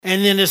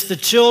And then as the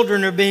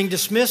children are being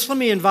dismissed, let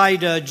me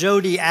invite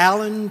Jody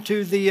Allen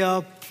to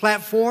the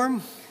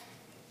platform.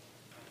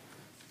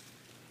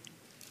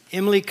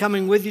 Emilie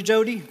coming with you,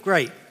 Jody?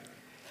 Great.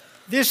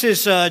 This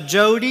is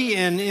Jody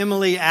and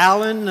Emilie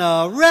Allen,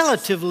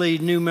 relatively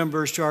new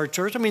members to our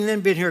church. I mean,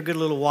 they've been here a good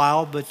little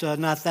while, but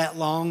not that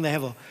long. They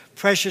have a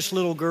precious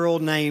little girl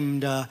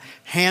named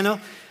Hannah.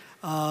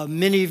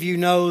 Many of you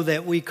know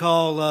that we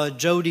call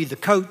Jody the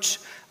coach.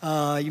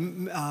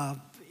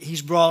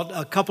 He's brought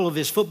a couple of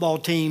his football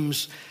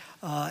teams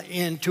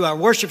into our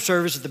worship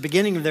service at the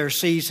beginning of their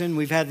season.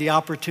 We've had the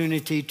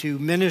opportunity to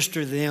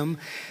minister to them.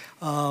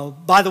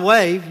 By the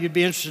way, you'd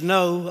be interested to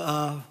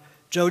know,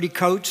 Jody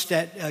coached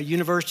at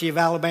University of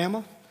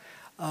Alabama,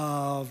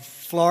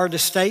 Florida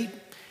State,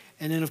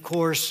 and then, of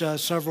course,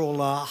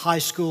 several high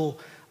school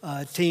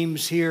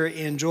teams here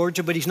in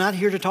Georgia. But he's not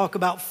here to talk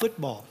about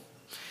football.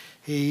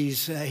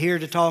 He's here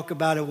to talk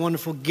about a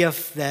wonderful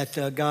gift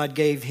that God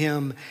gave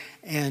him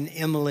and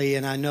Emilie,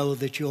 and I know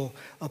that you'll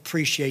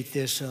appreciate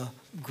this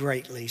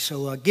greatly.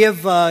 So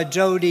give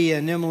Jody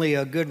and Emilie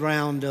a good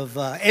round of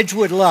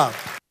Edgewood love.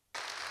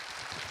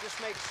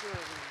 Just make sure we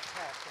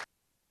talk.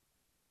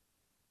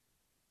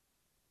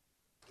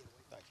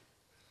 Thank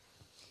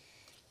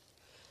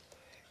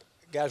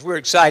you. Guys, we're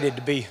excited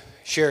to be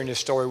sharing this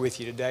story with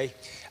you today.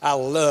 I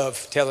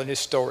love telling this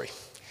story.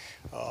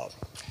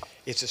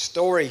 It's a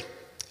story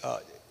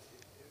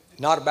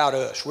not about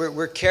us.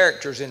 We're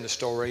characters in the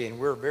story, and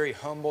we're very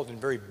humbled and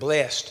very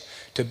blessed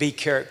to be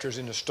characters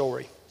in the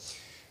story.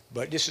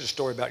 But this is a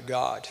story about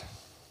God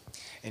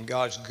and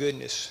God's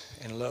goodness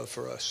and love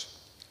for us.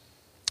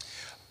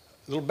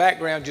 A little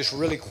background, just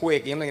really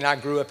quick. Emilie and I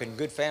grew up in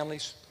good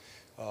families,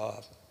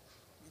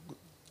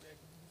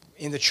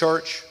 in the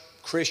church,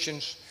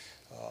 Christians,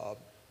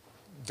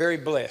 very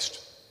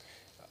blessed.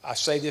 I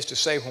say this to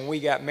say when we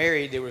got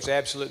married, there was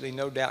absolutely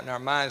no doubt in our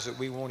minds that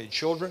we wanted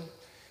children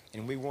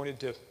and we wanted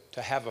to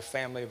have a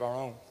family of our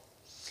own.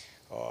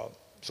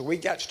 So we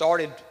got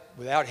started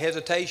without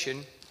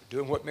hesitation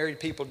doing what married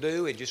people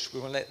do, and just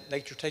we're going to let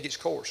nature take its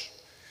course.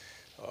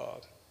 A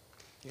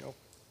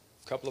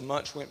couple of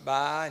months went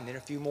by, and then a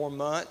few more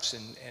months,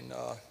 and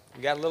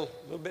we got a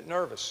little bit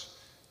nervous.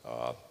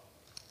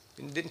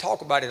 Didn't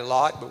talk about it a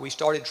lot, but we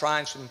started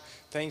trying some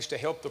things to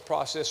help the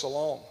process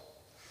along.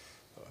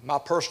 My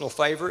personal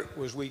favorite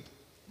was we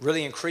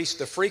really increased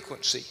the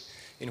frequency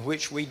in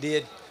which we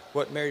did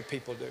what married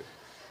people do.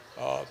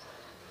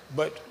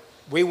 But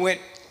we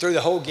went through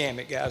the whole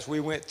gamut, guys. We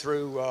went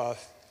through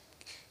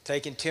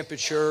taking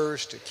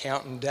temperatures to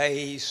counting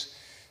days,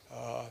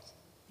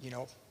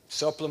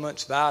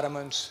 supplements,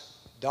 vitamins,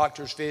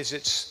 doctor's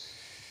visits.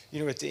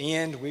 At the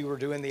end, we were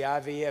doing the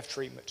IVF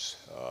treatments.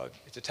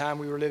 At the time,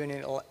 we were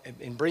living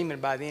in Bremen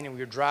by then, and we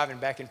were driving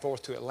back and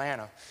forth to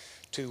Atlanta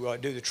to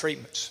do the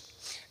treatments.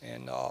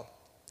 And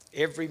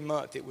every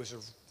month, it was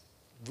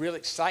a real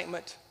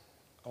excitement,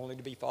 only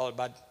to be followed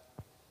by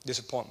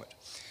disappointment.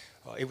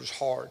 It was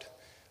hard.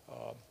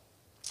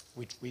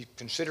 We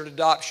considered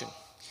adoption.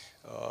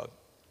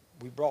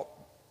 We brought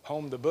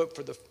home the book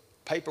for the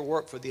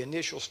paperwork for the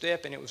initial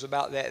step, and it was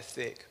about that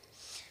thick.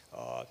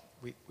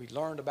 We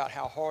learned about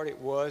how hard it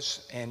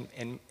was,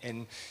 and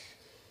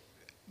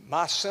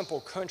my simple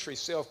country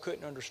self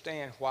couldn't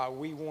understand why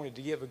we wanted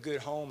to give a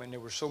good home, and there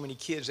were so many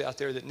kids out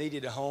there that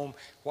needed a home,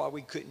 why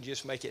we couldn't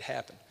just make it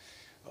happen.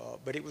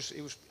 But it was.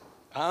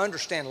 I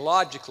understand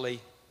logically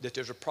that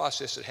there's a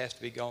process that has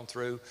to be gone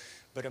through,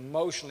 but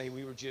emotionally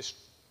we were just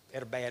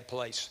at a bad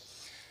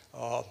place.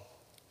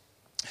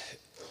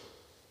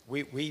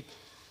 We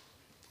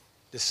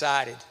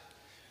decided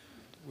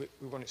we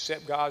were going to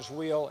accept God's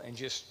will, and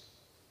just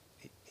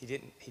he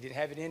didn't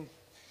have it in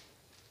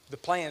the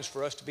plans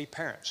for us to be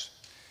parents.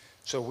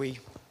 So we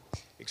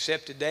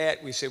accepted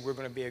that. We said we're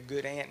going to be a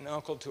good aunt and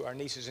uncle to our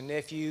nieces and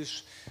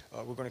nephews.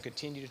 We're going to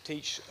continue to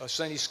teach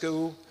Sunday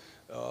school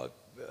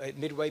at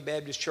Midway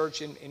Baptist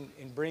Church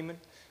in Bremen.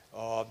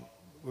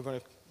 We're going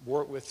to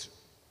work with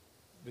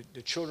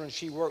the children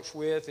she works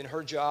with in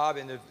her job,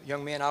 and the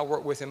young men I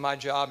work with in my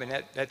job,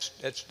 and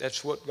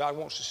that's what God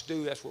wants us to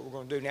do. That's what we're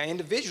going to do. Now,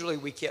 individually,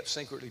 we kept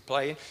secretly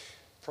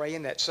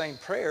praying that same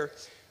prayer,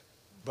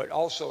 but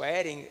also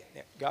adding,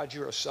 God,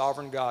 you're a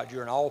sovereign God.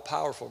 You're an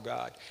all-powerful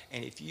God.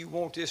 And if you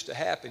want this to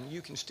happen, you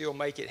can still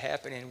make it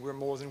happen, and we're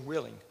more than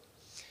willing.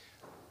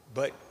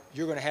 But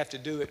you're going to have to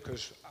do it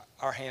because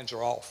our hands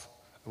are off.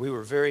 We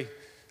were very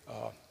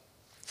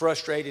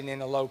frustrated and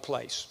in a low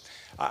place.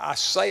 I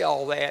say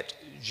all that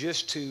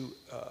just to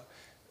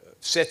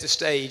set the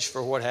stage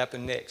for what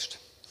happened next.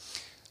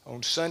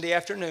 On Sunday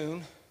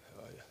afternoon,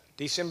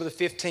 December the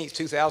 15th,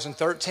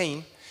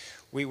 2013,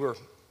 we were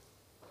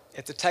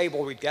at the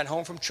table. We'd got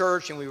home from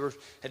church, and we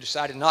had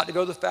decided not to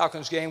go to the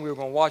Falcons game. We were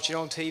going to watch it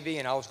on TV,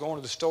 and I was going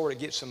to the store to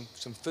get some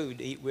food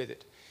to eat with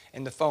it.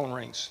 And the phone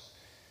rings.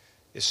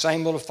 This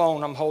same little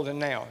phone I'm holding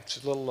now.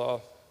 It's a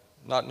little,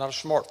 not a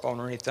smartphone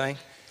or anything.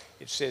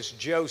 It says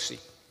Josie.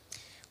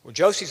 Well,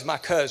 Josie's my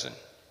cousin.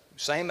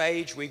 Same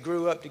age. We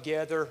grew up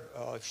together.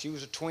 She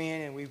was a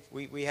twin, and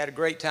we had a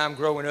great time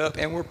growing up,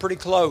 and we're pretty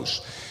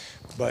close.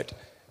 But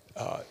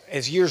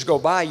As years go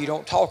by, you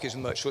don't talk as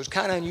much, so it's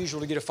kind of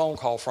unusual to get a phone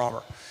call from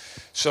her.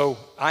 So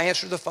I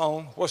answered the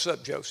phone. "What's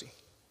up, Josie?"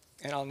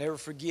 And I'll never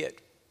forget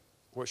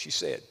what she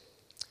said.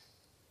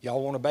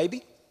 "Y'all want a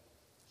baby?"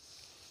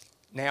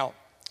 Now,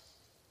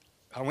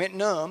 I went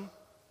numb.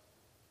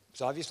 I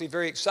was obviously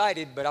very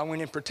excited, but I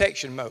went in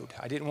protection mode.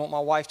 I didn't want my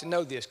wife to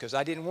know this because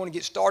I didn't want to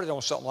get started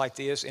on something like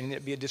this and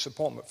it'd be a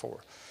disappointment for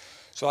her.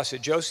 So I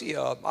said, "Josie,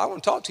 I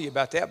want to talk to you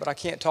about that, but I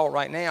can't talk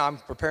right now. I'm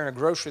preparing a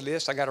grocery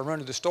list. I got to run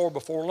to the store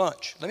before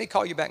lunch. Let me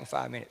call you back in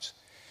 5 minutes."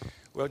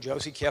 Well,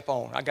 Josie kept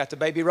on. "I got the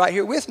baby right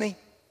here with me."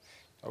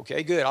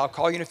 "Okay, good. I'll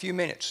call you in a few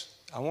minutes.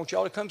 I want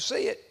y'all to come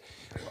see it."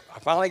 I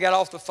finally got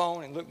off the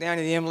phone and looked down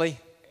at Emilie,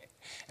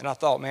 and I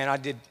thought, man, I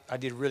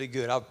did really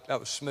good. That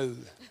was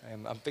smooth.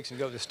 I'm fixing to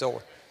go to the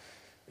store.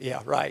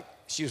 Yeah, right.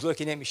 She was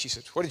looking at me. She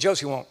said, "What did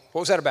Josie want?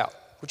 What was that about?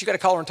 What you got to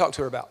call her and talk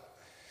to her about?"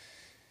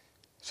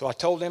 So I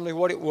told Emilie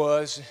what it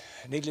was.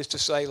 Needless to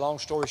say, long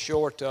story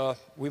short,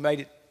 we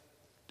made it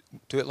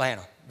to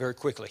Atlanta very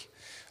quickly.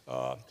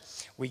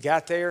 We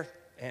got there,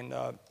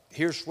 and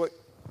here's what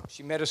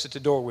she met us at the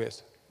door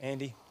with.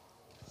 Andy.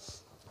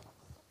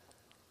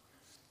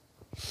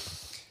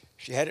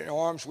 She had it in her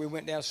arms. We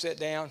went down, sat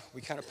down.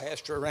 We kind of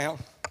passed her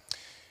around.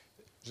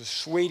 The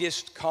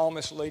sweetest,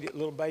 calmest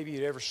little baby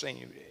you'd ever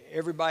seen.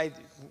 Everybody,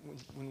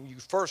 when you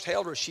first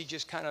held her, she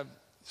just kind of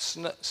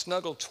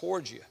snuggled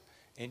towards you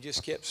and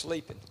just kept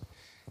sleeping.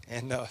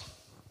 And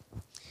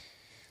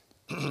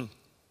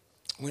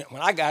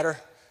when I got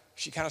her,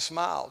 she kind of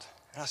smiled.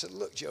 And I said,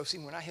 "Look, Josie,"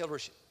 when I held her,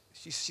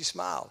 she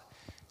smiled.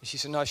 And she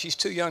said, "No, she's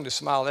too young to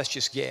smile. That's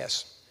just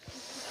gas."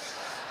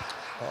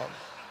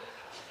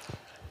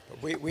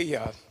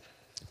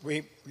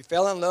 We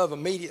fell in love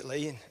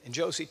immediately, and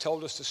Josie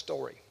told us the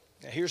story.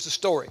 Now, here's the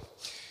story.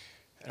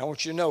 And I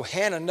want you to know,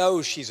 Hannah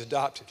knows she's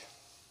adopted.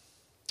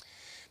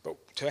 But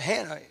to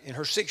Hannah, in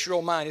her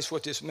 6-year-old mind, it's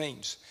what this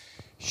means.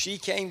 She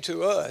came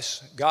to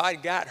us,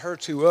 God got her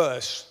to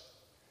us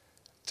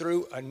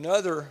through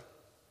another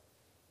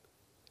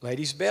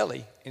lady's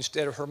belly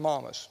instead of her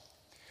mama's.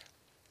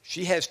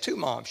 She has 2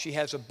 moms. She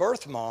has a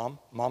birth mom,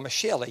 Mama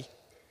Shelley,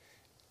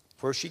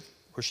 where she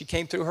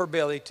came through her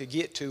belly to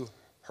get to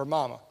her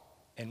mama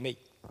and me.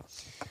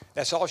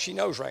 That's all she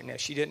knows right now.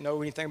 She didn't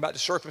know anything about the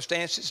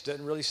circumstances,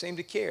 doesn't really seem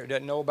to care,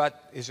 doesn't know about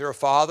is there a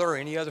father or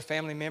any other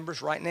family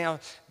members. Right now,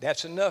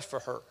 that's enough for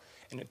her.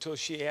 And until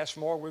she asks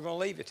more, we're going to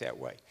leave it that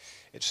way.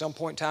 At some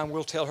point in time,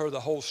 we'll tell her the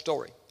whole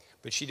story,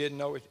 but she doesn't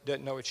know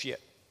it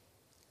yet.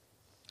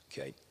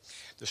 Okay.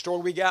 The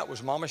story we got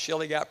was Mama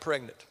Shelley got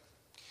pregnant.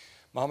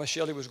 Mama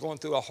Shelley was going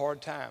through a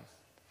hard time,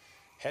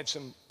 had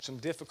some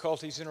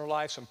difficulties in her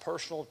life, some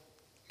personal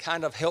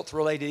kind of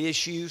health-related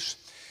issues.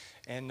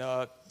 And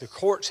the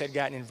courts had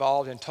gotten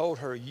involved and told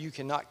her, "You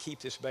cannot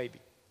keep this baby.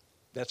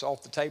 That's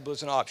off the table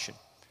as an option."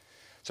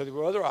 So there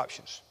were other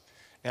options.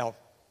 Now,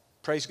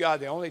 praise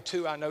God, the only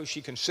 2 I know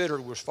she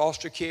considered was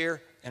foster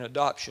care and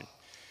adoption.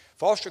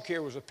 Foster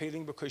care was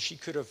appealing because she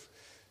could have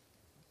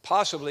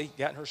possibly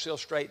gotten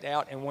herself straightened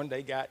out and one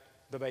day got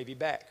the baby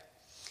back.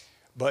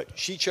 But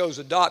she chose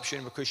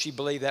adoption because she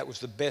believed that was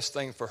the best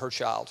thing for her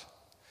child,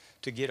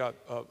 to get a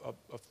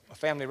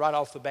family right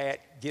off the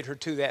bat, get her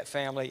to that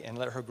family, and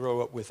let her grow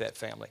up with that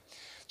family.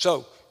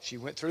 So she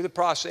went through the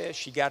process.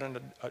 She got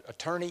an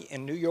attorney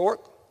in New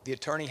York. The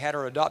attorney had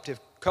her adoptive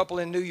couple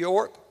in New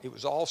York. It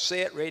was all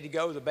set, ready to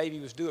go. The baby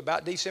was due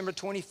about December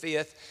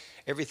 25th.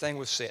 Everything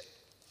was set.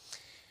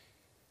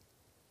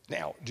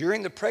 Now,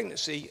 during the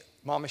pregnancy,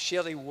 Mama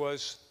Shelley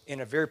was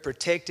in a very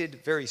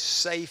protected, very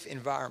safe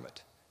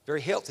environment,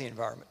 very healthy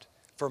environment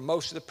for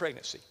most of the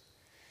pregnancy.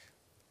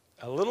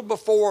 A little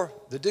before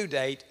the due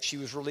date, she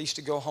was released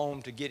to go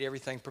home to get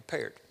everything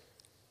prepared.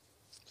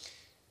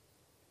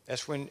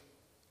 That's when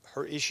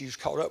her issues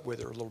caught up with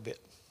her a little bit.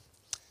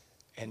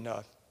 And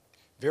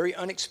very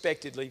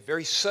unexpectedly,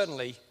 very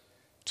suddenly,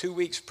 2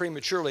 weeks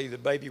prematurely, the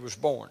baby was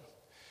born.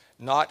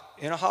 Not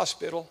in a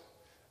hospital,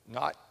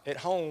 not at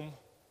home,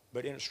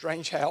 but in a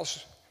strange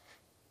house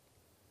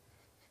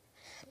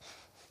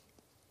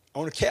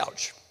on a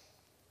couch.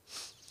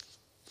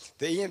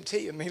 The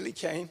EMT immediately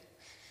came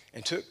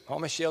and took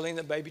Mama Shelley and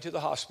the baby to the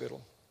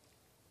hospital.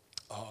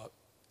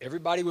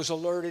 Everybody was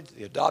alerted.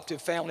 The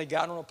adoptive family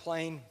got on a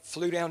plane,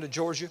 flew down to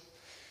Georgia.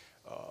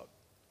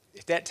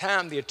 At that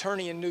time, the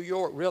attorney in New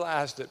York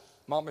realized that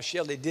Mama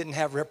Shelley didn't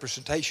have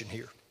representation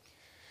here.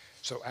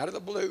 So out of the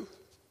blue,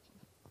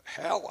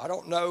 how, I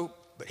don't know,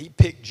 but he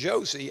picked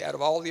Josie out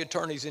of all the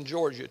attorneys in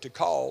Georgia to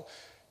call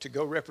to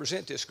go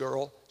represent this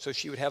girl so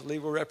she would have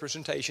legal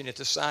representation at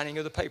the signing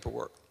of the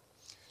paperwork.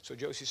 So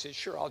Josie said,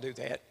 "Sure, I'll do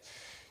that."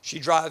 She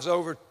drives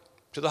over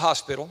to the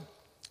hospital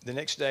the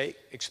next day,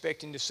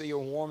 expecting to see a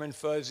warm and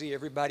fuzzy,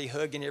 everybody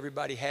hugging,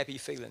 everybody happy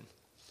feeling.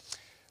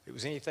 It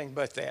was anything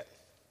but that.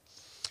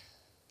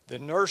 The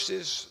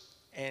nurses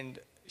and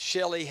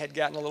Shelley had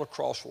gotten a little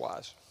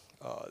crosswise.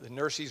 The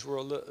nurses were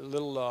a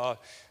little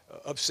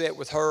upset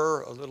with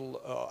her, a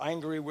little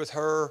angry with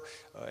her,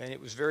 and it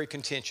was very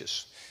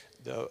contentious.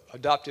 The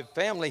adoptive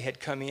family had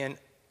come in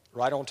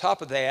right on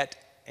top of that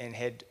and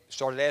had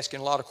started asking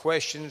a lot of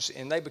questions,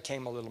 and they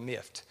became a little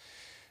miffed.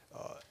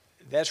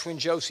 That's when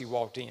Josie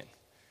walked in.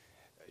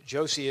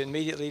 Josie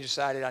immediately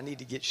decided, I need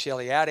to get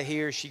Shelly out of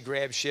here. She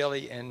grabbed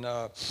Shelly and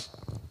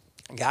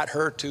got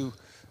her to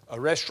a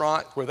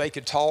restaurant where they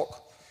could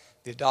talk.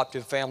 The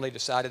adoptive family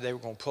decided they were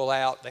going to pull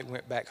out. They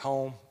went back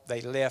home.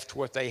 They left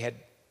what they had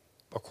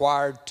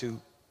acquired to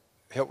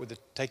help with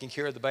taking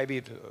care of the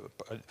baby,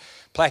 a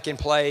plaque and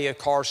play, a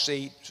car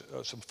seat,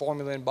 some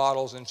formula in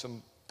bottles, and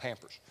some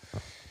Pampers.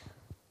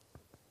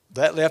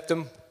 That left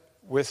them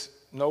with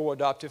no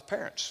adoptive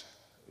parents.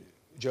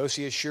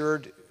 Josie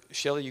assured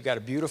Shelly, you got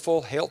a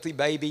beautiful, healthy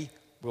baby.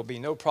 Will be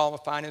no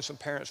problem finding some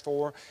parents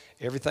for her.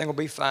 Everything will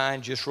be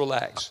fine. Just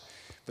relax.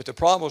 But the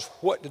problem was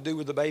what to do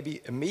with the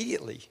baby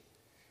immediately,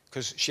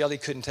 because Shelly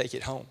couldn't take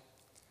it home.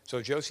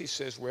 So Josie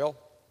says, well,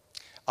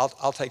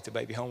 I'll take the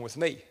baby home with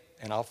me,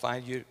 and I'll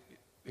find you.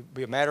 It'll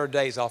be a matter of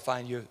days. I'll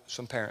find you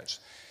some parents.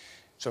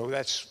 So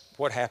that's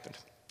what happened.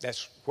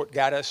 That's what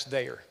got us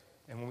there.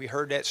 And when we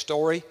heard that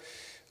story,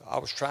 I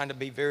was trying to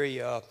be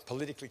very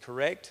politically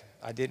correct.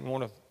 I didn't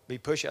want to be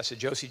pushy. I said,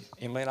 Josie,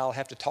 Emilie and I'll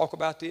have to talk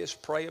about this,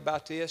 pray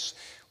about this.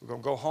 We're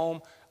going to go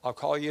home. I'll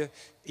call you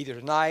either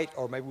tonight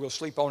or maybe we'll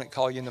sleep on it,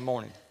 call you in the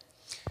morning.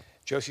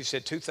 Josie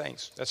said two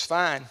things. That's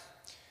fine,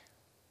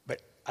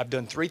 but I've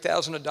done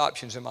 3,000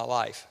 adoptions in my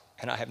life,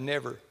 and I have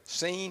never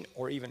seen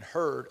or even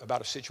heard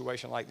about a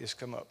situation like this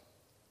come up.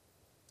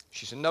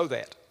 She said, know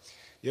that.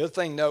 The other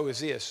thing, no, is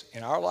this.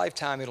 In our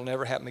lifetime, it'll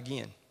never happen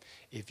again.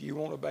 If you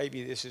want a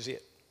baby, this is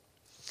it.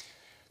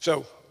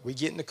 So we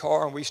get in the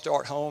car and we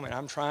start home, and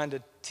I'm trying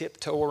to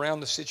tiptoe around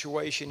the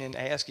situation and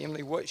ask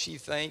Emilie what she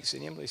thinks.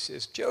 And Emilie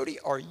says, Jody,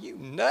 are you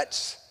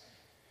nuts?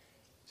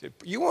 I said,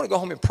 you want to go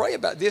home and pray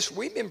about this?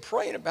 We've been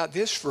praying about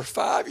this for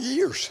 5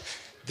 years.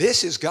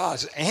 This is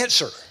God's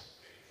answer.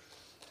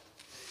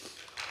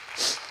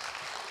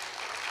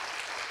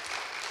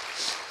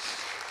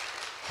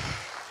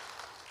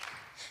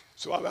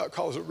 So I about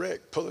caused a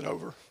wreck pulling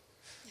over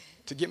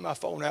to get my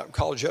phone out and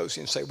call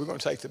Josie and say, we're going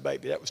to take the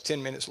baby. That was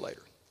 10 minutes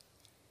later.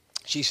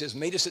 She says,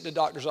 meet us at the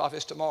doctor's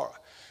office tomorrow.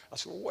 I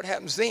said, well, what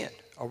happens then?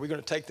 Are we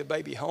going to take the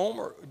baby home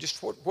or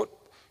just what?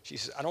 She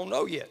says, I don't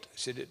know yet. I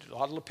said, a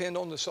lot will depend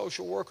on the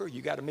social worker.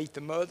 You got to meet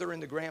the mother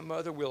and the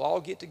grandmother. We'll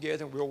all get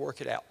together and we'll work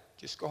it out.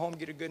 Just go home,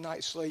 get a good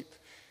night's sleep,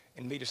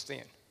 and meet us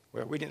then.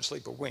 Well, we didn't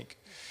sleep a wink.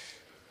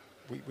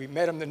 We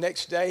met them the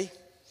next day,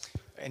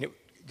 and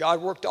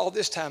God worked all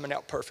this timing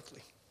out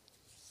perfectly.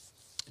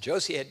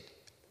 Josie had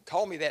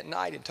called me that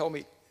night and told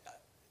me,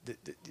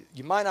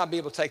 you might not be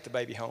able to take the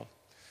baby home.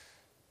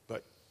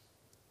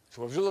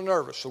 So I was a little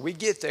nervous. So we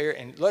get there,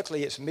 and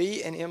luckily it's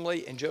me and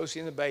Emilie and Josie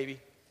and the baby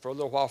for a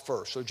little while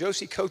first. So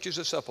Josie coaches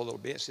us up a little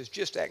bit and says,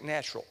 just act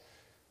natural.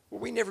 Well,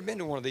 we'd never been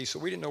to one of these, so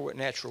we didn't know what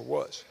natural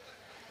was.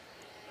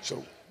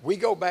 So we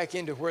go back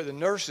into where the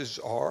nurses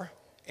are,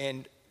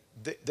 and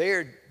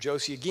there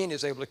Josie again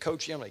is able to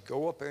coach Emilie.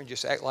 Go up there and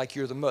just act like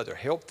you're the mother.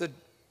 Help the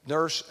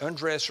nurse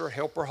undress her,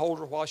 help her hold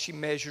her while she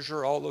measures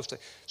her, all those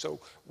things. So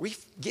we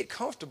get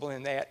comfortable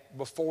in that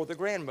before the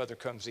grandmother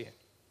comes in.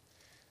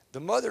 The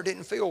mother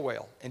didn't feel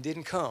well and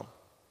didn't come.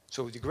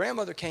 So the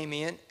grandmother came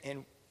in,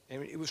 and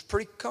it was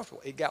pretty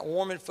comfortable. It got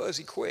warm and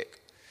fuzzy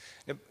quick.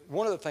 Now,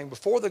 one other thing,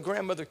 before the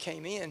grandmother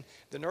came in,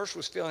 the nurse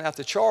was filling out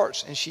the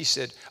charts, and she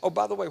said, oh,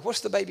 by the way,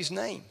 what's the baby's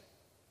name?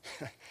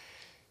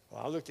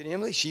 Well, I looked at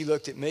Emilie. She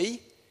looked at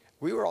me.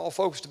 We were all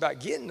focused about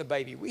getting the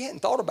baby. We hadn't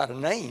thought about a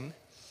name.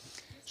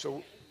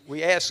 So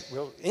we asked,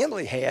 well,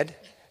 Emilie had.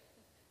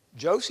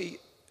 Josie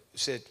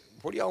said,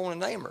 what do y'all want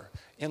to name her?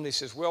 Emilie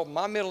says, well,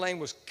 my middle name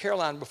was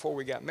Caroline before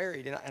we got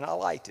married, and I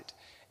liked it.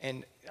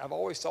 And I've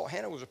always thought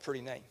Hannah was a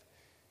pretty name.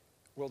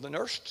 Well, the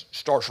nurse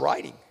starts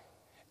writing.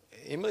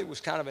 Emilie was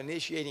kind of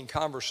initiating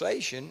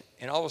conversation,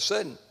 and all of a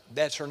sudden,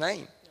 that's her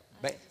name.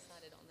 No, I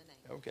decided on the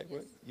name. Okay,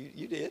 well,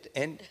 you did,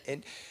 and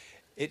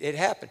it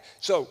happened.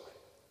 So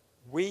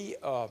we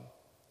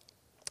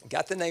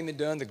got the naming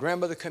done. The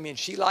grandmother come in.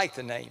 She liked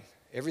the name.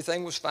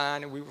 Everything was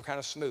fine, and we were kind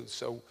of smooth.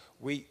 So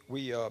we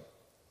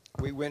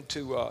went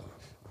to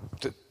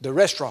the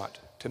restaurant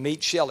to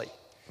meet Shelly.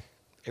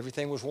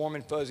 Everything was warm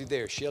and fuzzy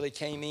there. Shelly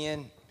came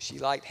in. She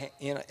liked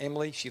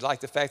Emilie. She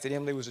liked the fact that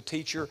Emilie was a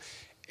teacher.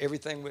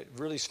 Everything went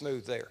really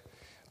smooth there.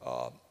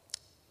 The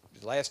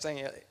last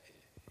thing,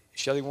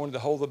 Shelly wanted to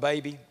hold the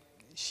baby.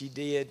 She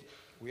did.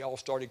 We all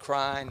started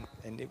crying,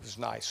 and it was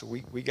nice. So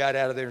we got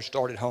out of there and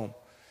started home.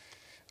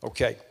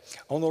 Okay.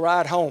 On the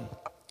ride home,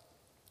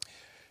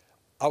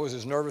 I was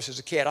as nervous as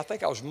a cat. I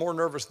think I was more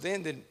nervous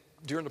then than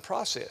during the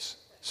process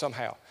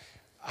somehow.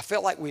 I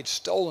felt like we had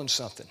stolen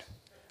something.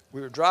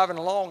 We were driving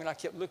along, and I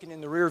kept looking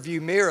in the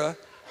rearview mirror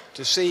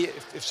to see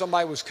if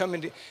somebody was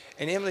coming to,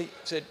 and Emilie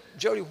said,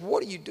 Jody,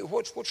 what do you do?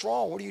 What's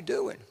wrong? What are you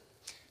doing?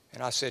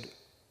 And I said,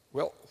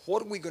 well,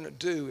 what are we going to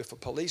do if a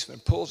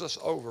policeman pulls us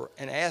over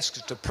and asks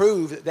us to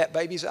prove that that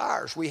baby's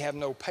ours? We have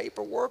no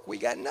paperwork. We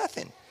got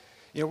nothing.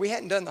 You know, we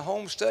hadn't done the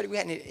home study. We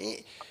hadn't,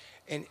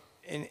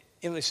 and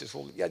Emilie says,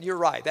 well, yeah, you're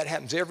right. That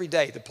happens every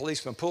day. The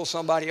policeman pulls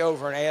somebody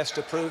over and asks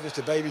to prove that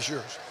the baby's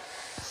yours.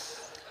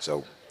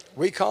 So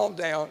we calmed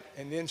down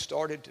and then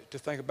started to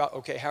think about,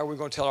 okay, how are we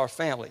going to tell our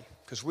family?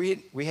 because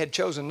we had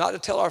chosen not to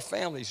tell our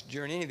families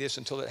during any of this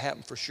until it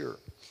happened for sure.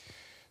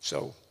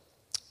 So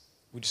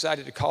we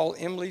decided to call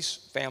Emilie's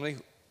family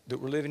that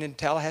were living in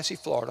Tallahassee,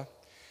 Florida,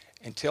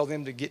 and tell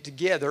them to get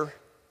together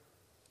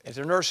at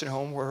their nursing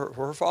home where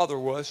her father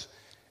was.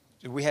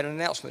 We had an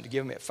announcement to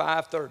give them at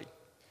 5:30.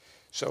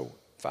 So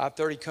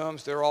 5:30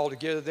 comes, they're all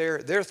together there.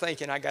 They're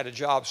thinking, I got a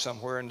job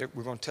somewhere, and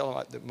we're going to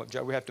tell them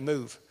that we have to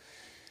move.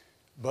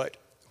 But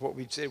what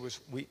we said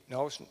was, we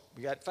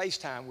got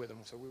FaceTime with them,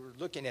 so we were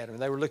looking at them,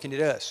 and they were looking at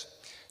us.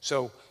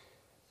 So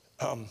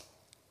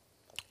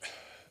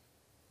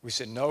we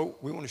said, no,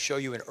 we want to show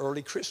you an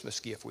early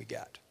Christmas gift we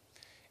got.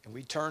 And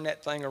we turned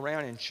that thing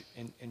around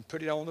and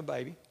put it on the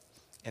baby,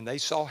 and they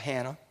saw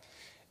Hannah,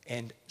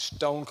 and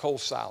stone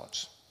cold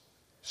silence.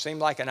 Seemed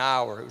like an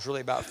hour. It was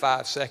really about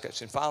 5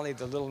 seconds. And finally,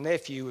 the little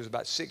nephew, who was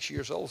about 6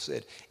 years old,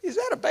 said, is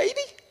that a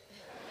baby?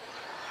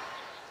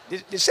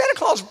 Did Santa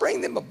Claus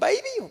bring them a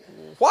baby?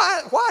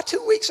 Why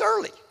 2 weeks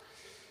early?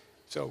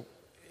 So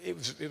it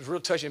was real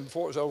touching.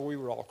 Before it was over, we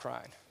were all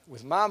crying.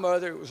 With my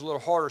mother, it was a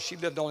little harder. She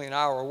lived only an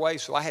hour away,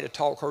 so I had to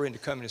talk her into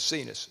coming and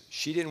seeing us.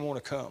 She didn't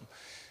want to come.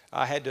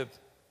 I had to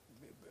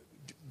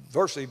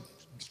virtually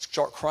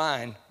start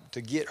crying to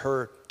get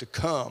her to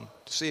come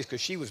to see us because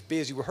she was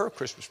busy with her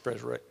Christmas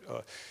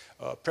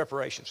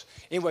preparations.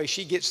 Anyway,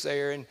 she gets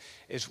there, and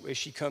as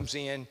she comes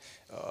in,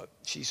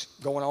 she's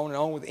going on and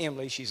on with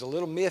Emilie. She's a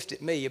little miffed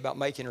at me about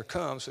making her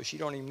come, so she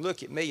don't even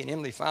look at me. And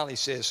Emilie finally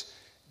says,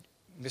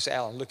 Miss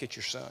Allen, look at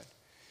your son.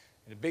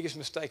 And the biggest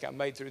mistake I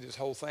made through this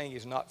whole thing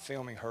is not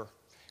filming her,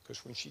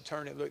 because when she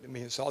turned and looked at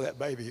me and saw that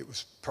baby, it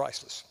was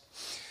priceless.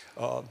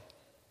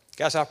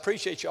 Guys, I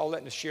appreciate y'all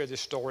letting us share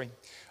this story.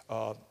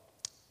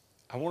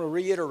 I want to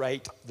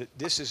reiterate that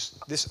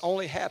this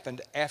only happened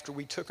after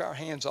we took our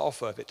hands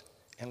off of it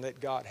and let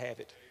God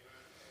have it.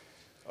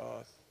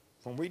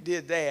 When we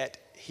did that,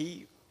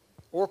 He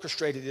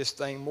orchestrated this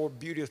thing more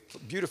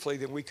beautifully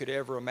than we could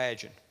ever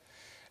imagine.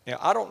 Now,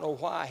 I don't know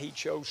why He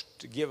chose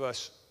to give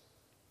us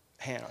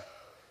Hannah.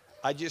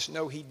 I just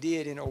know He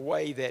did in a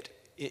way that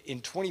in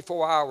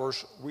 24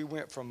 hours, we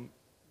went from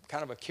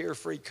kind of a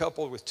carefree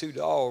couple with 2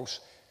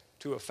 dogs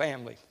to a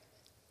family.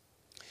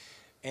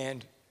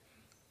 And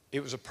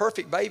it was a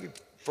perfect baby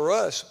for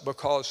us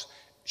because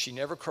she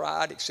never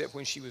cried except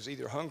when she was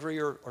either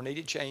hungry or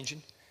needed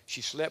changing.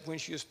 She slept when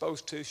she was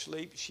supposed to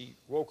sleep. She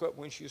woke up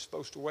when she was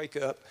supposed to wake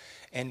up.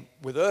 And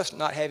with us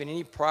not having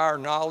any prior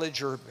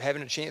knowledge or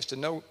having a chance to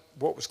know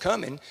what was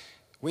coming,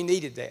 we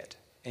needed that.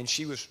 And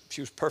she was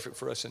perfect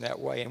for us in that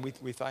way, and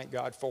we thank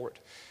God for it.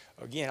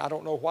 Again, I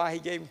don't know why He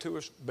gave them to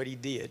us, but He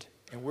did.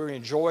 And we're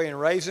enjoying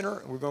raising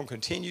her, and we're going to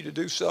continue to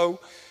do so.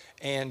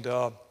 And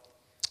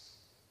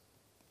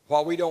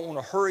while we don't want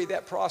to hurry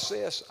that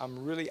process,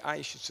 I'm really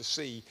anxious to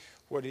see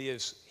what it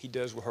is He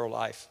does with her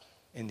life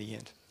in the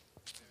end.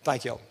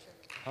 Thank y'all.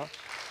 Huh?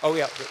 Oh,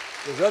 yeah,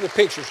 there's other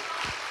pictures.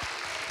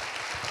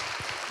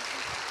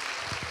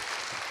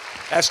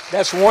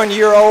 That's 1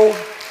 year old.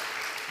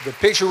 The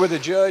picture with the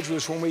judge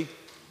was when we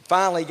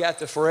finally got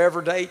the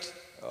forever date.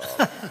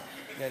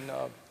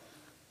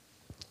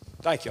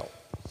 Thank y'all.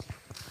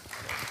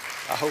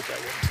 I hope that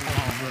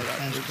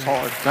wasn't too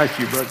hard. Thank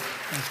you, brother.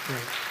 That's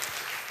great.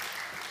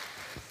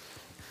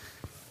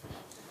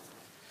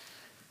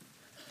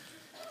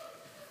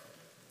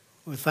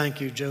 Well, thank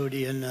you,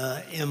 Jody and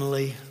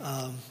Emilie.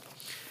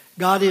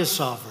 God is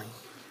sovereign.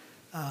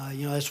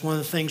 That's one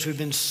of the things we've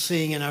been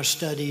seeing in our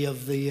study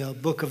of the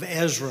book of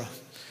Ezra,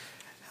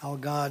 how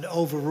God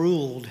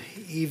overruled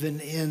even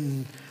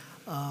in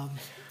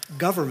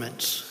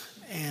governments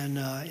and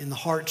in the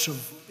hearts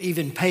of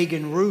even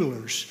pagan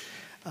rulers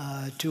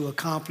to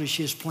accomplish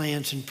His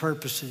plans and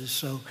purposes.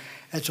 So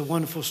that's a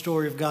wonderful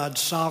story of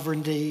God's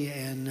sovereignty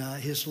and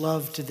His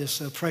love to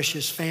this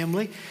precious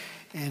family.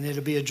 And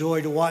it'll be a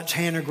joy to watch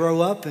Hannah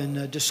grow up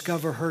and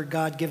discover her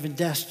God-given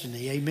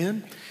destiny.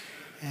 Amen?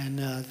 And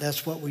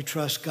that's what we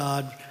trust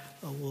God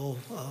will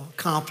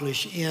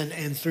accomplish in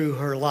and through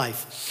her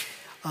life.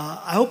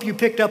 I hope you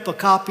picked up a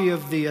copy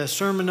of the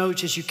sermon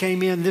notes as you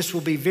came in. This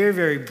will be very,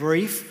 very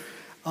brief.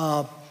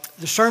 The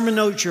sermon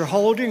notes you're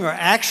holding are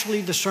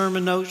actually the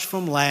sermon notes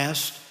from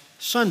last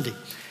Sunday.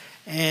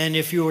 And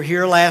if you were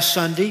here last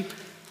Sunday,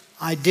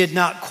 I did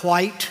not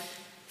quite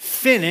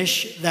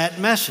finish that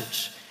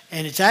message.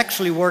 And it's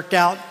actually worked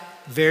out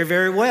very,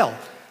 very well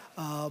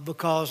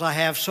because I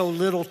have so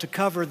little to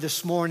cover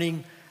this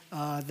morning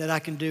that I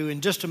can do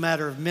in just a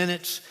matter of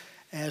minutes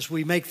as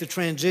we make the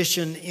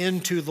transition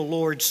into the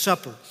Lord's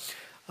Supper.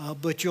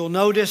 But you'll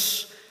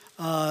notice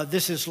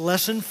this is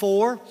lesson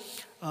 4,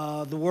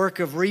 the work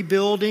of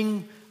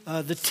rebuilding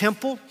the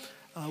temple.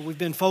 We've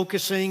been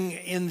focusing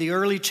in the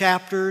early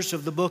chapters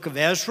of the book of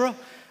Ezra.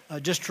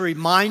 Just to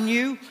remind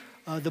you,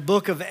 the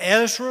book of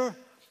Ezra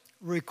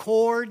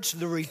records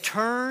the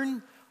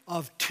return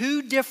of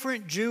 2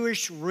 different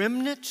Jewish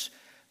remnants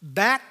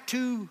back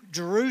to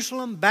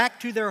Jerusalem,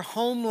 back to their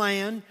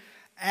homeland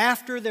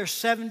after their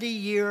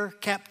 70-year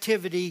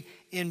captivity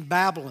in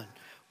Babylon,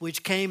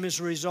 which came as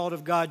a result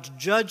of God's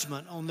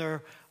judgment on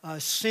their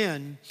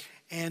sin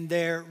and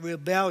their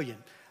rebellion.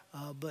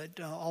 But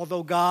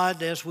although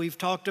God, as we've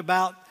talked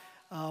about,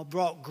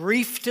 brought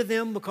grief to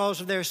them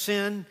because of their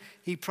sin,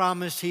 He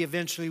promised He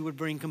eventually would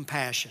bring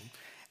compassion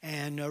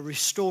and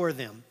restore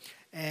them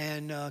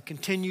and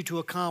continue to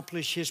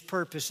accomplish His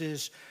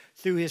purposes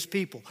through His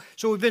people.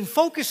 So we've been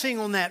focusing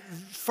on that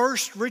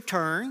first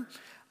return,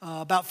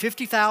 about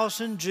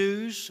 50,000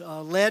 Jews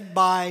led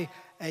by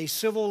a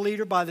civil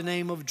leader by the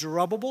name of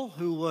Zerubbabel,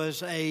 who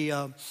was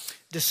a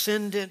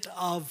descendant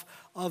of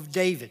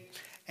David.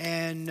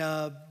 And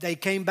they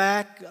came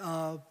back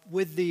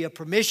with the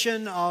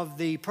permission of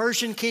the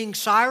Persian king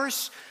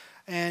Cyrus,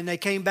 and they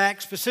came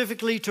back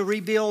specifically to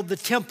rebuild the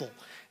temple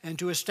and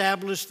to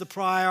establish the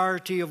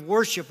priority of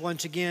worship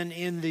once again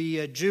in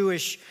the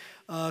Jewish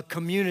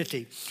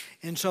community.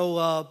 And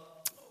so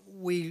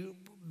we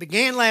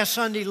began last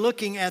Sunday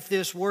looking at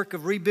this work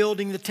of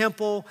rebuilding the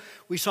temple.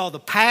 We saw the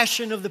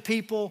passion of the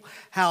people,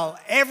 how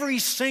every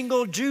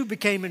single Jew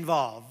became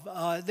involved.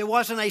 There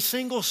wasn't a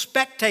single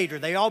spectator.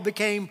 They all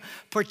became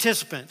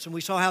participants. And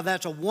we saw how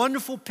that's a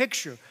wonderful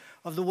picture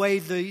of the way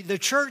the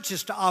church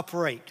is to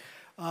operate,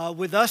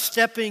 with us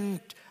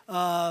stepping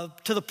to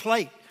the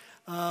plate,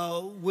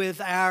 with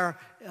our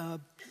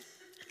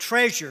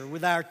treasure,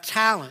 with our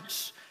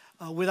talents,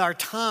 with our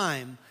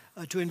time,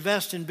 to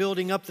invest in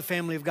building up the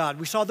family of God.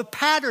 We saw the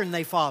pattern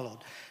they followed,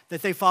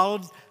 that they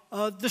followed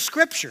the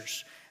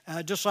Scriptures.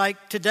 Just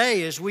like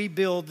today as we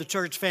build the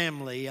church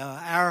family,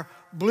 our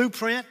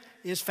blueprint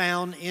is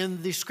found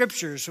in the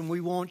Scriptures, and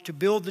we want to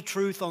build the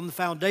truth on the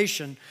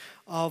foundation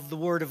of the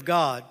Word of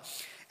God.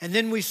 And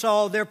then we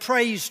saw their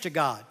praise to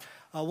God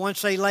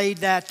once they laid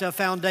that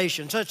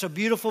foundation. So it's a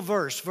beautiful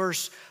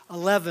verse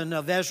 11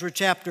 of Ezra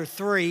chapter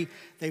 3.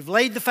 They've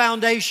laid the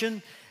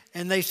foundation,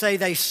 and they say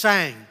they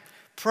sang,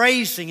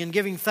 praising and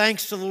giving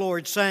thanks to the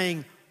Lord,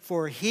 saying,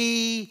 "For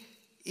He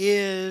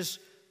is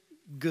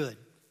good,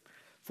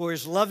 for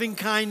His loving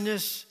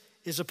kindness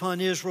is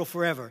upon Israel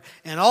forever."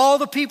 And all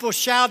the people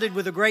shouted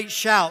with a great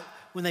shout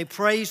when they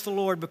praised the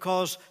Lord,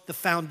 because the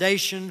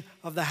foundation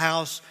of the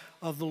house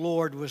of the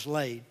Lord was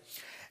laid.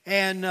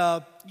 And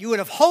you would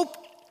have hoped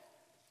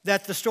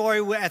that the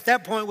story at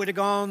that point would have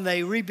gone,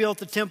 they rebuilt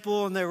the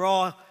temple and they were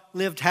all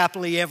lived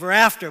happily ever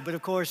after. But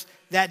of course,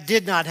 that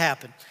did not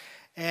happen.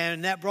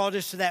 And that brought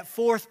us to that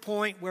fourth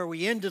point where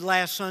we ended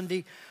last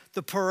Sunday,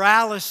 the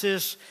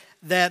paralysis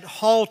that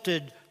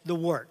halted the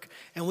work.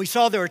 And we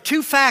saw there are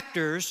two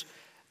factors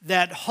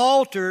that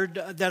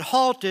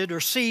halted or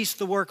ceased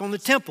the work on the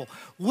temple,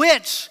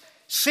 which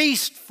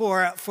ceased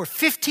for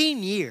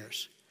 15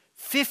 years,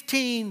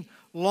 15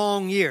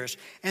 long years.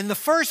 And the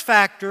first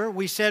factor,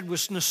 we said,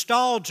 was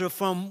nostalgia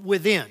from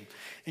within.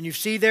 And you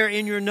see there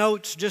in your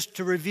notes, just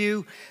to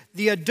review,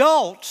 the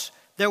adults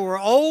that were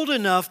old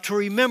enough to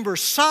remember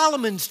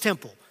Solomon's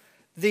temple,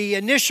 the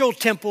initial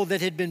temple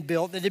that had been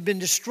built, that had been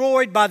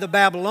destroyed by the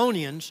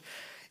Babylonians.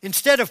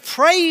 Instead of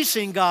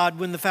praising God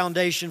when the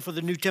foundation for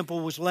the new temple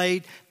was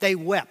laid, they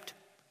wept.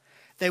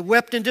 They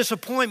wept in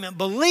disappointment,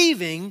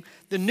 believing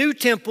the new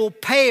temple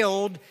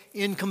paled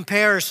in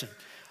comparison.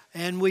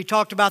 And we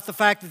talked about the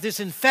fact that this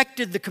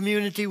infected the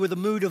community with a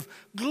mood of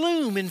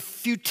gloom and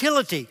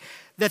futility,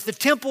 that the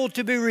temple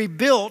to be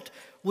rebuilt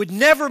would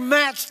never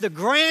match the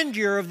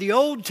grandeur of the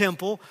old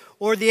temple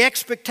or the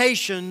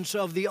expectations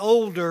of the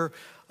older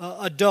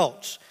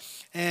adults.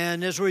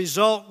 And as a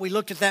result, we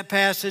looked at that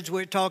passage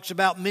where it talks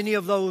about many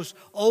of those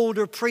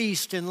older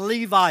priests and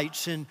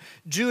Levites and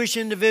Jewish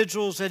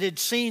individuals that had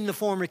seen the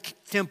former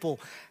temple,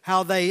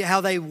 how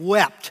they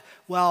wept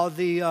while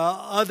the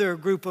other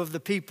group of the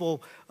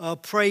people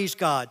praised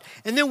God.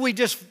 And then we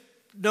just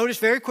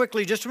noticed very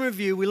quickly, just to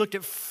review, we looked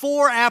at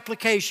 4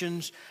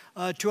 applications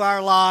to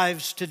our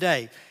lives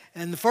today.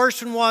 And the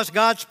first one was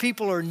God's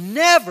people are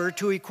never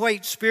to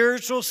equate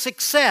spiritual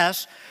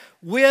success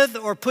with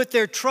or put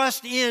their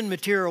trust in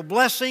material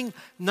blessing,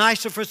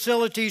 nicer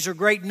facilities, or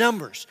great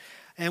numbers.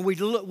 And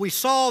we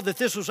saw that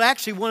this was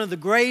actually one of the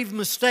grave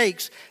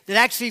mistakes that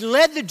actually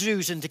led the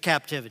Jews into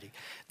captivity.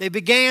 They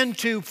began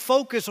to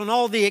focus on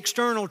all the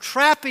external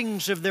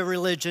trappings of their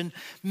religion,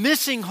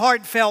 missing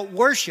heartfelt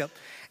worship,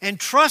 and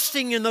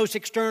trusting in those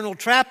external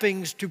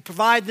trappings to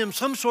provide them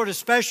some sort of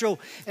special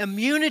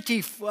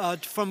immunity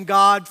from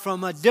God,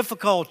 from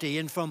difficulty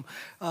and from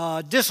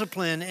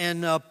discipline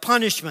and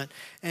punishment.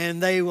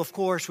 And they, of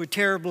course, were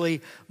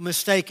terribly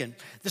mistaken.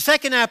 The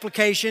second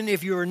application,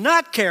 if you are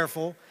not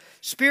careful,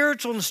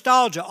 spiritual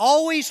nostalgia,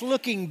 always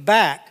looking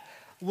back,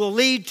 will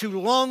lead to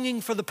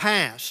longing for the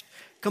past,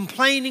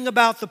 complaining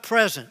about the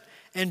present,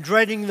 and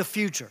dreading the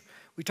future.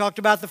 We talked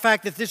about the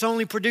fact that this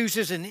only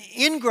produces an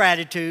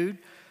ingratitude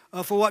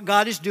for what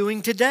God is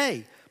doing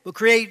today, but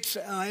creates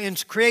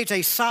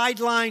a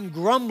sideline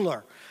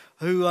grumbler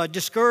who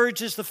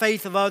discourages the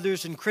faith of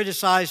others and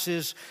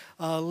criticizes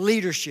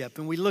leadership.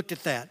 And we looked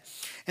at that.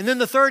 And then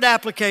the third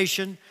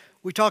application,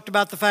 we talked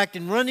about the fact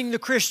in running the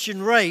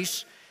Christian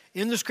race,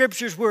 in the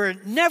Scriptures we're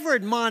never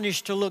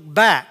admonished to look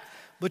back,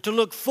 but to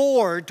look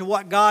forward to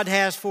what God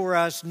has for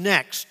us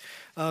next.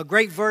 A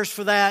great verse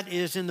for that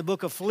is in the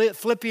book of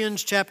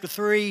Philippians chapter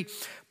 3.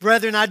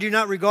 "Brethren, I do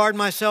not regard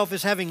myself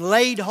as having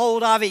laid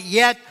hold of it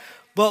yet,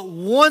 But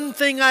one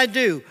thing I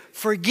do,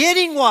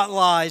 forgetting what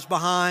lies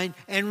behind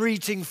and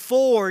reaching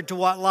forward to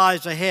what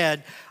lies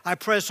ahead, I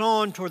press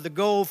on toward the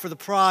goal for the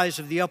prize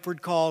of the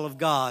upward call of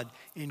God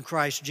in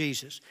Christ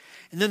Jesus.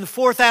 And then the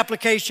fourth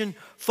application,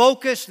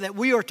 focus, that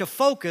we are to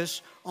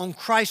focus on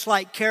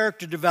Christ-like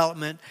character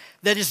development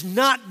that is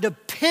not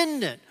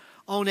dependent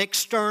on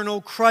external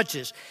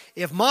crutches.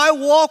 If my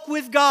walk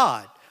with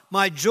God,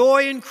 my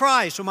joy in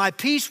Christ, or my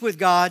peace with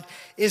God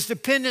is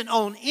dependent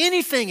on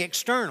anything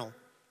external,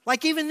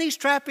 like even these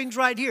trappings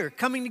right here,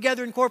 coming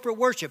together in corporate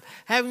worship,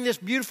 having this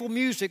beautiful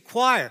music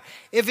choir,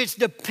 if it's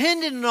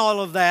dependent on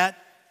all of that,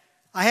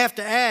 I have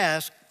to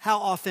ask, how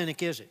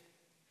authentic is it?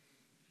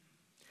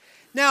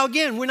 Now,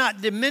 again, we're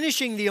not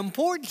diminishing the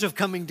importance of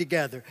coming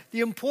together,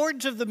 the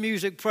importance of the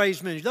music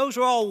praise ministry. Those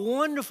are all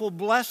wonderful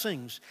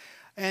blessings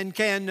and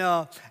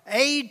can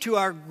aid to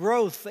our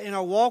growth in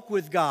our walk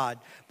with God.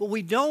 But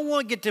we don't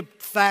want to get to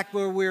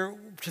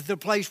the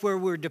place where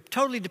we're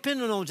totally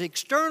dependent on the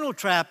external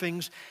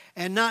trappings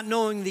and not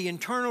knowing the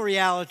internal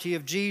reality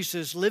of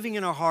Jesus living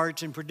in our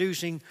hearts and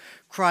producing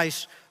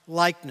Christ's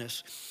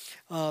likeness.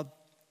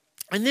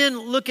 And then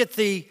look at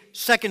the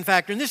second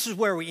factor, and this is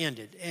where we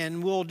ended.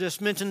 And we'll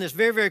just mention this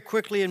very, very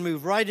quickly and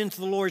move right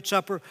into the Lord's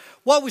Supper.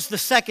 What was the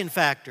second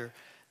factor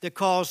that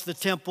caused the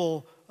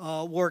temple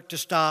work to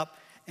stop?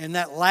 And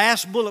that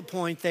last bullet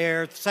point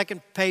there, the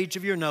second page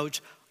of your notes,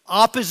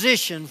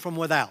 opposition from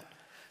without.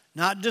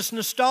 Not just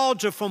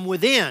nostalgia from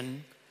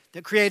within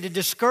that created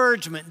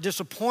discouragement,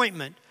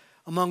 disappointment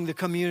among the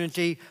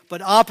community,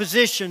 but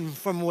opposition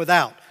from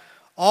without.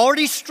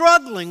 Already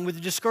struggling with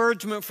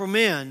discouragement from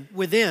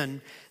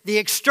within, the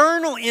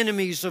external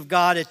enemies of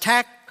God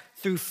attack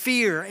through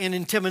fear and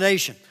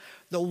intimidation.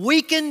 The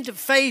weakened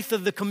faith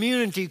of the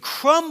community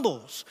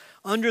crumbles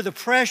under the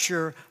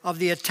pressure of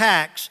the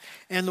attacks,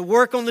 and the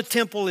work on the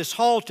temple is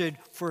halted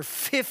for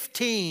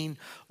 15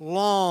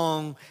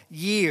 long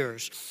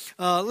years.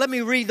 Let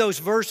me read those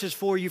verses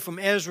for you from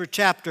Ezra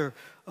chapter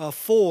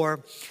 4.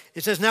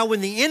 It says, "Now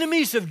when the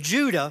enemies of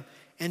Judah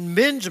and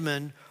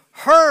Benjamin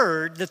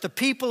heard that the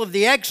people of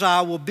the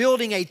exile were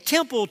building a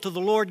temple to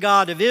the Lord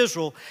God of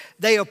Israel,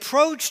 they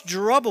approached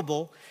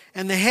Zerubbabel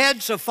and the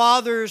heads of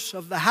fathers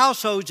of the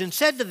households and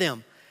said to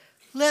them,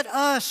 'Let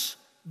us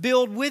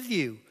build with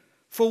you,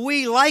 for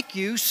we, like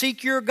you,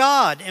 seek your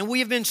God, and we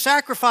have been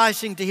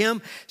sacrificing to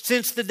him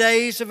since the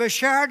days of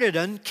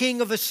Esarhaddon,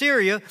 king of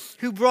Assyria,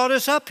 who brought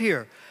us up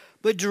here.'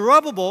 But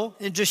Zerubbabel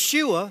and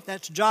Joshua,"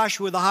 that's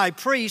Joshua the high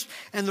priest,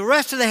 "and the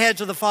rest of the heads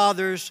of the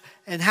fathers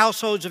and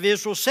households of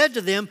Israel said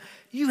to them,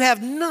 'You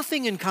have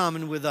nothing in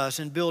common with us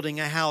in building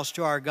a house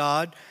to our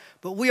God,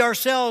 but we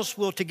ourselves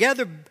will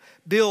together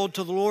build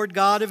to the Lord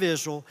God of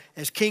Israel,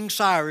 as King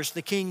Cyrus,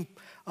 the king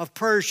of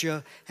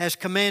Persia, has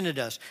commanded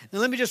us.'" Now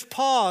let me just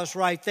pause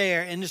right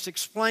there and just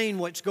explain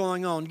what's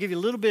going on, give you a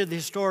little bit of the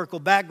historical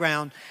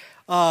background.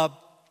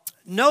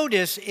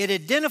 Notice it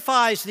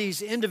identifies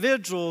these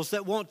individuals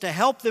that want to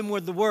help them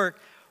with the work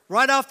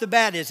right off the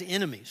bat as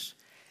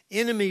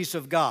enemies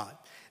of God.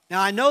 Now,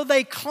 I know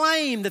they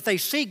claim that they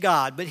see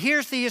God, but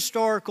here's the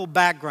historical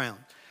background.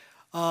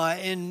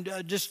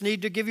 Just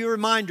need to give you a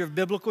reminder of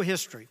biblical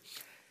history.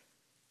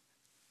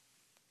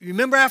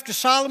 Remember, after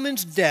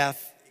Solomon's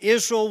death,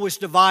 Israel was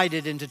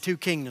divided into two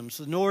kingdoms,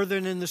 the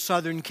northern and the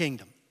southern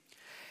kingdom.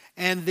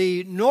 And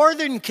the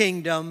northern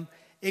kingdom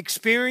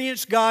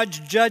experienced God's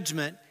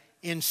judgment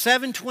in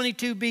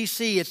 722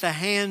 BC at the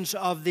hands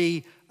of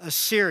the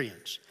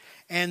Assyrians.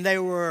 And they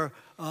were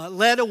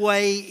led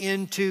away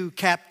into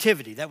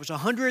captivity. That was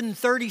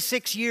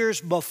 136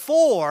 years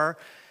before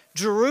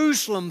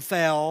Jerusalem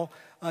fell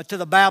to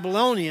the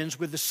Babylonians,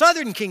 with the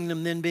southern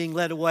kingdom then being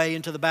led away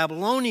into the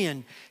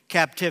Babylonian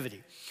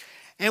captivity.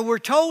 And we're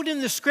told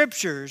in the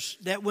scriptures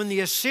that when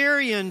the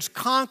Assyrians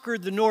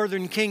conquered the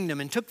northern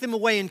kingdom and took them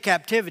away in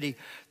captivity,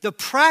 the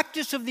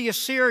practice of the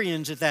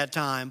Assyrians at that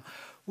time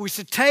was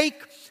to take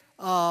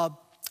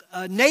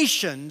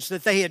nations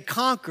that they had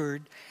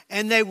conquered,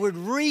 and they would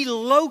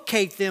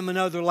relocate them in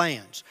other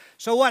lands.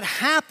 So what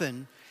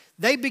happened,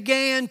 they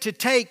began to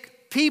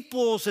take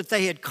peoples that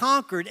they had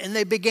conquered, and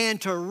they began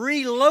to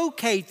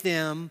relocate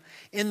them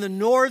in the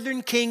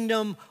northern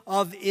kingdom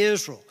of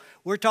Israel.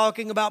 We're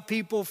talking about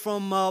people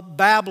from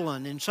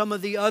Babylon and some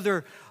of the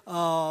other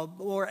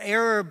or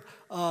Arab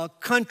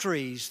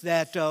countries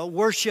that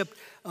worshiped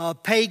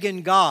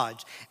pagan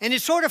gods. And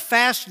it's sort of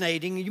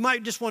fascinating. You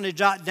might just want to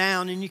jot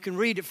down, and you can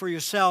read it for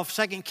yourself,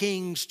 2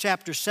 Kings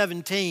chapter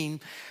 17.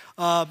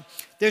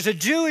 There's a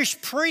Jewish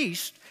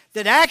priest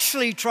that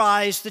actually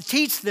tries to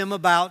teach them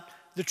about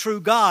the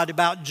true God,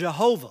 about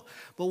Jehovah.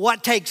 But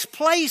what takes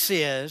place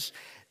is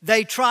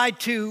they try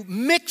to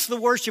mix the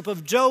worship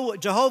of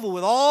Jehovah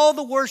with all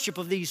the worship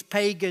of these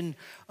pagan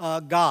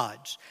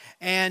gods.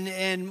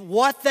 And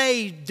what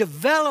they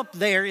developed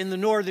there in the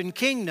northern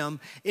kingdom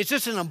is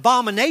just an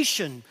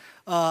abomination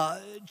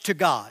to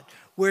God,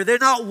 where they're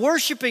not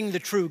worshiping the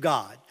true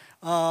God,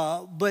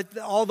 but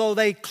although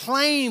they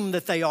claim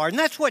that they are. And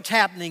that's what's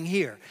happening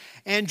here.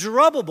 And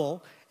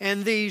Zerubbabel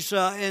and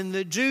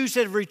the Jews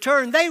that have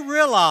returned, they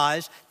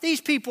realize these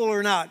people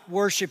are not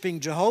worshiping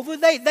Jehovah.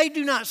 They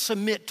do not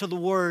submit to the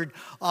Word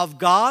of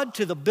God,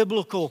 to the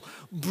biblical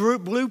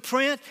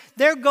blueprint.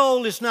 Their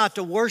goal is not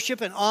to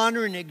worship and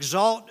honor and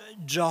exalt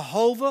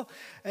Jehovah.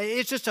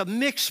 It's just a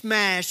mix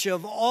mash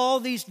of all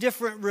these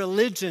different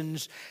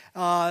religions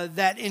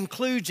that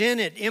includes in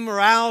it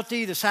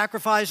immorality, the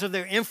sacrifice of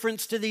their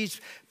infants to these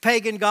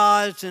pagan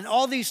gods, and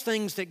all these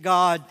things that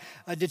God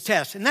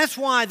detests. And that's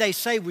why they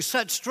say with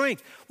such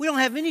strength, we don't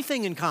have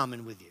anything in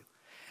common with you,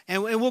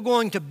 and we're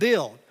going to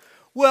build.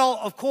 Well,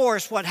 of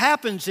course, what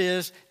happens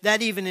is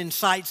that even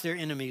incites their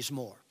enemies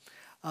more.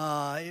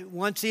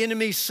 Once the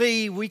enemies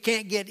see we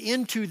can't get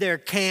into their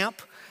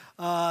camp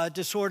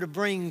to sort of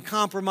bring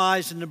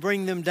compromise and to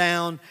bring them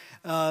down,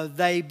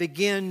 they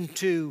begin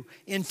to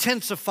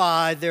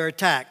intensify their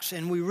attacks.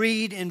 And we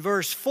read in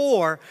verse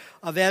 4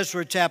 of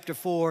Ezra chapter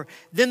 4,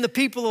 "Then the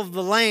people of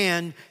the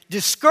land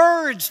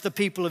discouraged the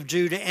people of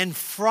Judah and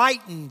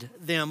frightened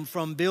them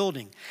from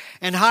building,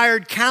 and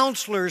hired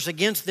counselors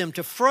against them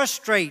to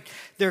frustrate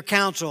their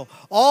counsel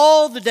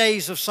all the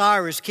days of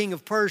Cyrus, king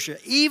of Persia,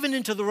 even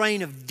into the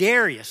reign of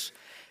Darius,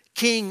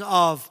 king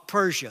of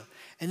Persia."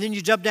 And then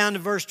you jump down to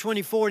verse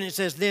 24, and it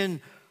says, Then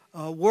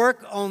the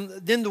work on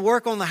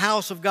the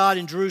house of God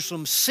in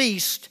Jerusalem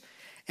ceased,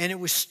 and it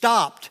was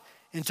stopped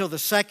until the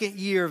second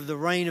year of the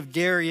reign of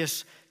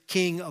Darius,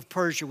 king of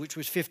Persia, which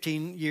was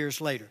 15 years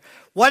later.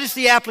 What is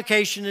the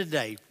application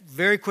today?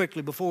 Very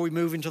quickly, before we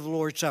move into the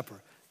Lord's Supper.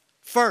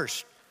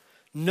 First,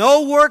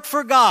 no work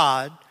for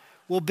God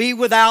will be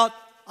without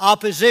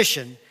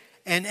opposition,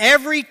 and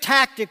every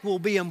tactic will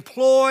be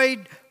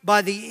employed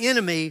by the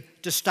enemy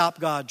to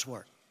stop God's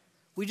work.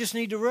 We just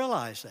need to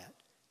realize that.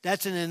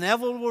 That's an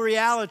inevitable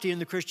reality in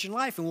the Christian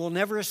life, and we'll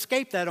never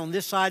escape that on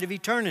this side of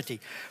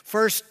eternity.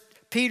 1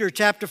 Peter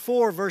chapter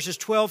 4, verses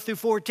 12 through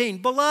 14.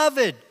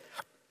 "Beloved,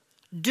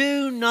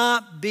 do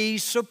not be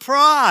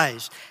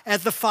surprised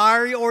at the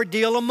fiery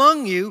ordeal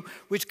among you,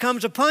 which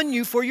comes upon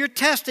you for your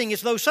testing,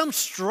 as though some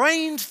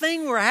strange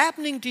thing were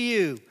happening to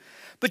you.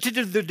 But to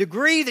the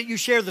degree that you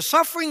share the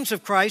sufferings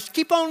of Christ,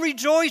 keep on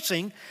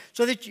rejoicing,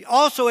 so that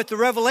also at the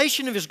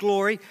revelation of His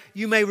glory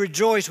you may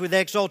rejoice with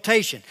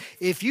exultation.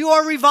 If you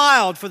are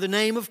reviled for the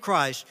name of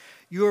Christ,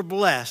 you are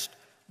blessed,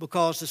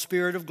 because the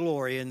Spirit of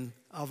glory and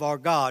of our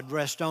God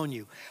rests on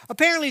you."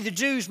 Apparently the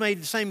Jews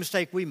made the same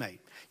mistake we made.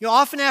 You know,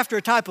 often after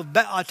a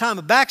time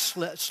of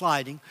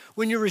backsliding,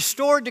 when you're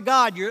restored to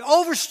God, you're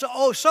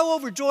so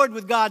overjoyed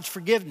with God's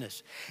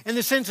forgiveness and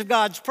the sense of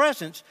God's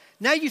presence,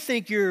 now you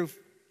think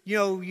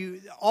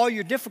all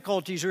your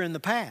difficulties are in the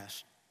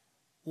past.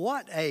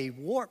 What a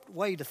warped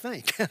way to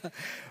think.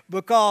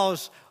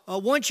 Because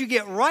once you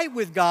get right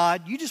with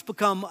God, you just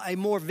become a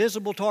more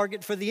visible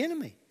target for the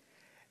enemy.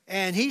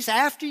 And he's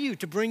after you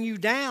to bring you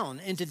down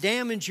and to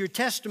damage your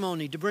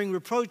testimony, to bring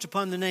reproach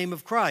upon the name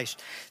of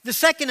Christ. The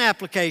second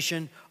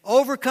application,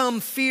 overcome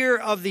fear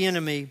of the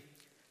enemy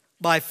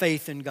by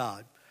faith in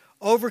God.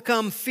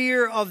 Overcome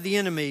fear of the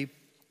enemy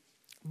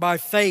by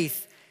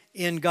faith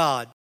in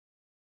God.